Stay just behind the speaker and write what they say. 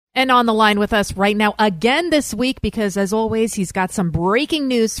And on the line with us right now again this week, because as always, he's got some breaking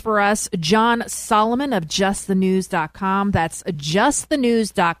news for us, John Solomon of justthenews.com. That's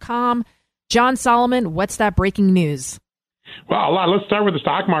justthenews.com. John Solomon, what's that breaking news? Well, let's start with the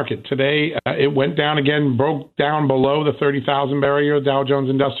stock market. Today, it went down again, broke down below the 30,000 barrier, Dow Jones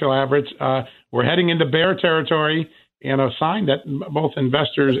Industrial Average. We're heading into bear territory, and a sign that both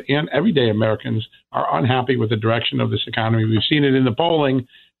investors and everyday Americans are unhappy with the direction of this economy. We've seen it in the polling.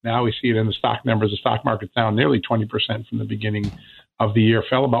 Now we see it in the stock numbers. The stock market's down nearly 20% from the beginning of the year,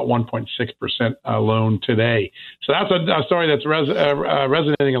 fell about 1.6% alone today. So that's a story that's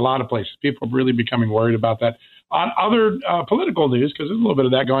resonating in a lot of places. People are really becoming worried about that. On other political news, because there's a little bit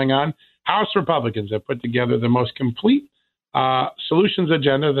of that going on, House Republicans have put together the most complete solutions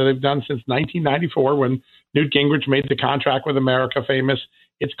agenda that they've done since 1994 when Newt Gingrich made the Contract with America famous.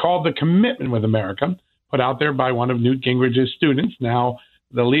 It's called the Commitment with America, put out there by one of Newt Gingrich's students, now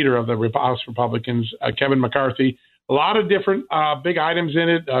the leader of the House Republicans, Kevin McCarthy. A lot of different big items in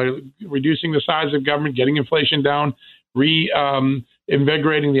it, reducing the size of government, getting inflation down,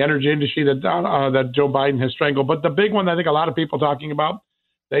 reinvigorating the energy industry that Joe Biden has strangled. But the big one I think a lot of people are talking about,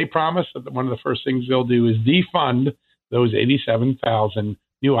 they promise that one of the first things they'll do is defund those 87,000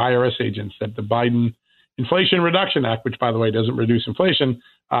 new IRS agents that the Biden Inflation Reduction Act, which, by the way, doesn't reduce inflation,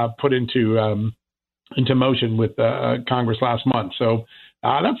 put into motion with Congress last month. So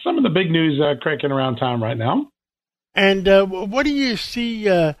that's some of the big news cracking around town right now. And what do you see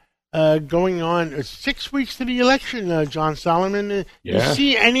going on? 6 weeks to the election, John Solomon. Do you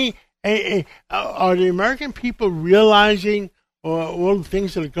see any? Are the American people realizing all the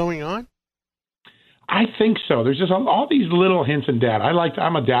things that are going on? I think so. There's just all these little hints and data.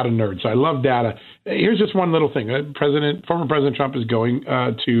 I'm a data nerd, so I love data. Here's just one little thing. Former President Trump is going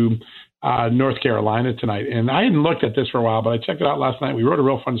to North Carolina tonight. And I hadn't looked at this for a while, but I checked it out last night. We wrote a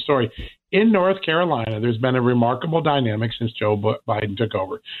real fun story. In North Carolina, there's been a remarkable dynamic since Joe Biden took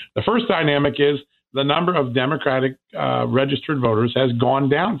over. The first dynamic is the number of Democratic registered voters has gone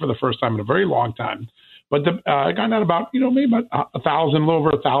down for the first time in a very long time. But it gone down about, maybe about 1,000, a little over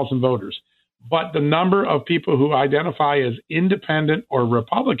 1,000 voters. But the number of people who identify as independent or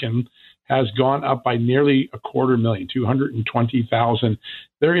Republican has gone up by nearly 250,000, 220,000.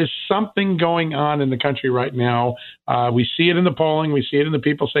 There is something going on in the country right now. We see it in the polling. We see it in the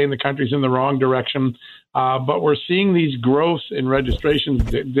people saying the country's in the wrong direction. But we're seeing these growths in registrations,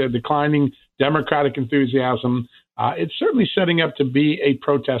 the declining Democratic enthusiasm. It's certainly setting up to be a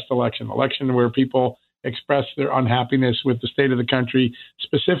protest election where people express their unhappiness with the state of the country,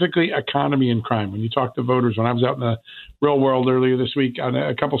 specifically economy and crime. When you talk to voters, when I was out in the real world earlier this week on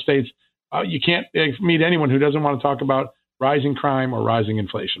a couple states, you can't meet anyone who doesn't want to talk about rising crime or rising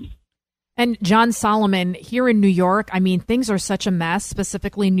inflation. And John Solomon, here in New York, I mean, things are such a mess,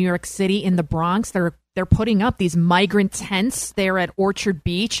 specifically in New York City, in the Bronx. They're putting up these migrant tents there at Orchard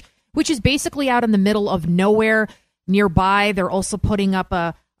Beach, which is basically out in the middle of nowhere. Nearby, they're also putting up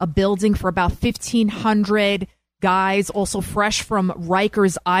a building for about 1,500 guys, also fresh from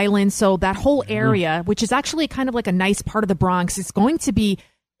Rikers Island. So that whole area, which is actually kind of like a nice part of the Bronx, is going to be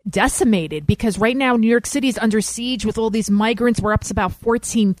decimated because right now New York City is under siege with all these migrants. We're up to about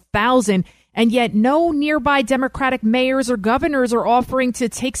 14,000. And yet no nearby Democratic mayors or governors are offering to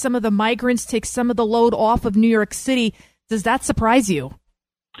take some of the migrants, take some of the load off of New York City. Does that surprise you?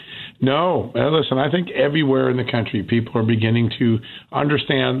 No. Listen, I think everywhere in the country, people are beginning to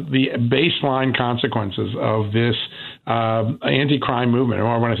understand the baseline consequences of this anti-crime movement,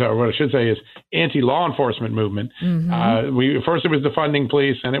 or what I should say is anti-law enforcement movement. First, it was defunding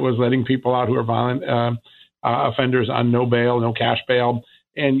police, and it was letting people out who are violent offenders on no bail, no cash bail.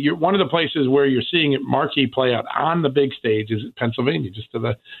 And one of the places where you're seeing it marquee play out on the big stage is Pennsylvania, just to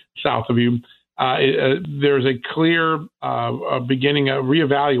the south of you. There's a clear beginning, a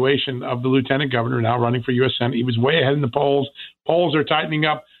reevaluation of the lieutenant governor now running for U.S. Senate. He was way ahead in the polls. Polls are tightening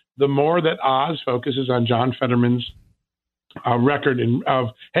up. The more that Oz focuses on John Fetterman's record of,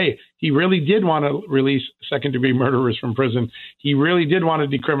 hey, he really did want to release second-degree murderers from prison. He really did want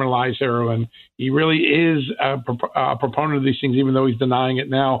to decriminalize heroin. He really is a proponent of these things, even though he's denying it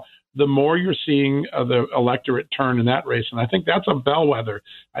now. The more you're seeing the electorate turn in that race. And I think that's a bellwether.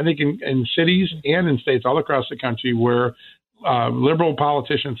 I think in cities and in states all across the country where liberal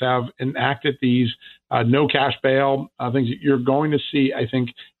politicians have enacted these no cash bail things, you're going to see, I think,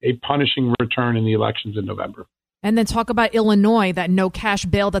 a punishing return in the elections in November. And then talk about Illinois, that no cash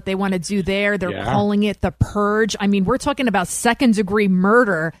bail that they want to do there. They're calling it the purge. I mean, we're talking about second-degree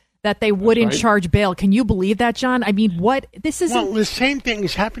murder that they wouldn't charge bail. Can you believe that, John? I mean, what? This isn't... Well, the same thing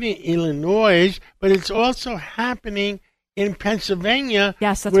is happening in Illinois, but it's also happening in Pennsylvania,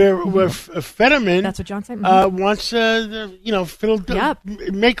 yes, that's where Fetterman, that's what John said, wants Philadelphia,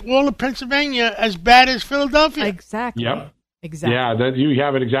 make all of Pennsylvania as bad as Philadelphia. Exactly. Yep. Exactly. Yeah, you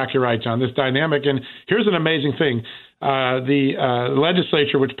have it exactly right, John. This dynamic, and here's an amazing thing: the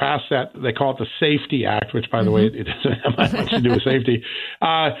legislature, which passed that, they call it the Safety Act, which, by the way, it doesn't have much to do with safety.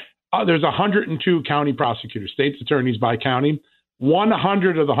 There's 102 county prosecutors, state's attorneys by county.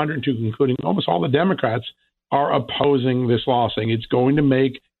 100 of the 102, including almost all the Democrats, are opposing this law, saying it's going to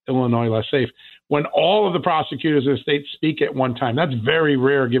make Illinois less safe. When all of the prosecutors in the state speak at one time, that's very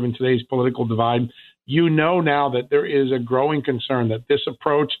rare given today's political divide. You know now that there is a growing concern that this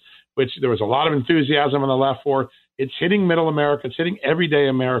approach, which there was a lot of enthusiasm on the left for, it's hitting middle America, it's hitting everyday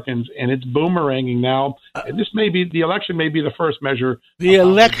Americans, and it's boomeranging now. And the election may be the first measure. The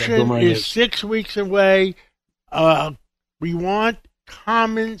election is 6 weeks away. We want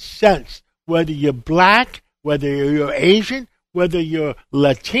common sense, whether you're black, whether you're Asian, whether you're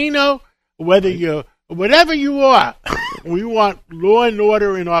Latino, whether you're whatever you are. We want law and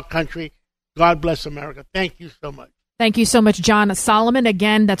order in our country. God bless America. Thank you so much. Thank you so much, John Solomon.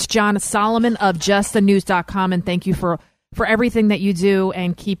 Again, that's John Solomon of justthenews.com. And thank you for everything that you do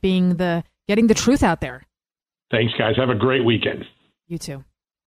and getting the truth out there. Thanks, guys. Have a great weekend. You too.